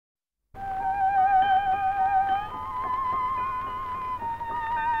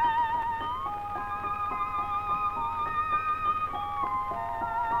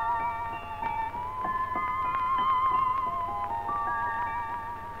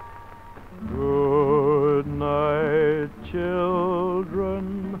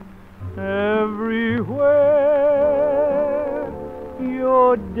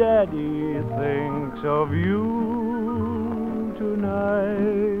of you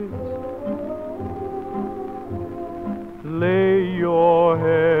tonight. Lay your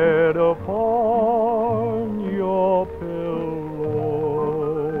head upon your pillow.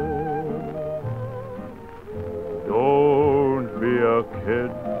 Don't be a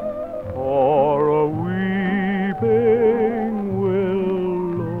kid or a weeping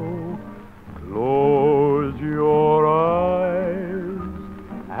willow. Close your eyes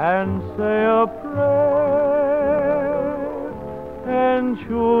and say a prayer, and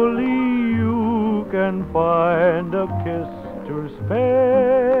surely you can find a kiss to spare.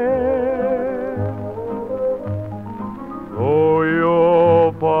 Though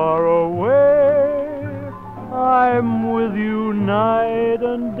you're far away, I'm with you night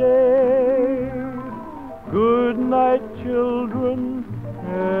and day. Good night, children,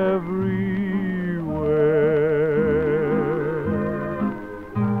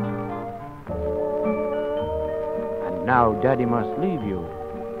 everywhere. And now Daddy must leave you.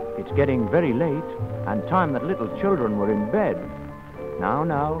 It's getting very late, and time that little children were in bed. Now,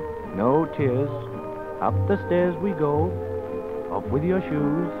 no tears. Up the stairs we go. Off with your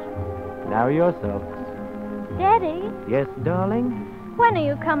shoes. Now your socks. Daddy, Yes, darling? when are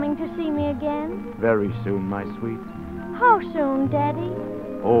you coming to see me again? Very soon, my sweet. How soon, Daddy?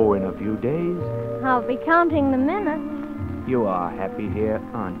 Oh, in a few days. I'll be counting the minutes. You are happy here,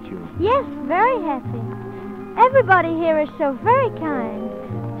 aren't you? Yes, very happy. Everybody here is so very kind,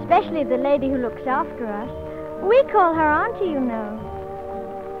 especially the lady who looks after us. We call her Auntie, you know.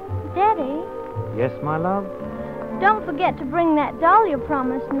 Daddy, Yes, my love? don't forget to bring that doll you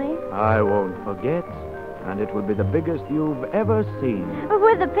promised me. I won't forget. And it will be the biggest you've ever seen.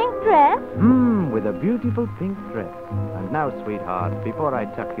 With a pink dress? With a beautiful pink dress. And now, sweetheart, before I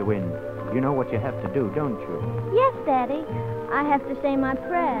tuck you in, you know what you have to do, don't you? Yes, Daddy. I have to say my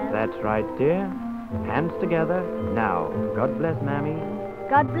prayers. That's right, dear. Hands together. Now, God bless Mammy.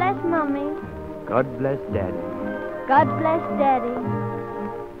 God bless Mummy. God bless Daddy. God bless Daddy.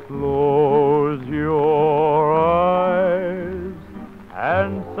 Close your eyes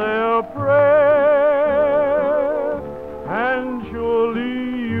and say a prayer, and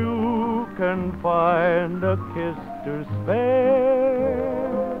surely you can find a kiss to spare.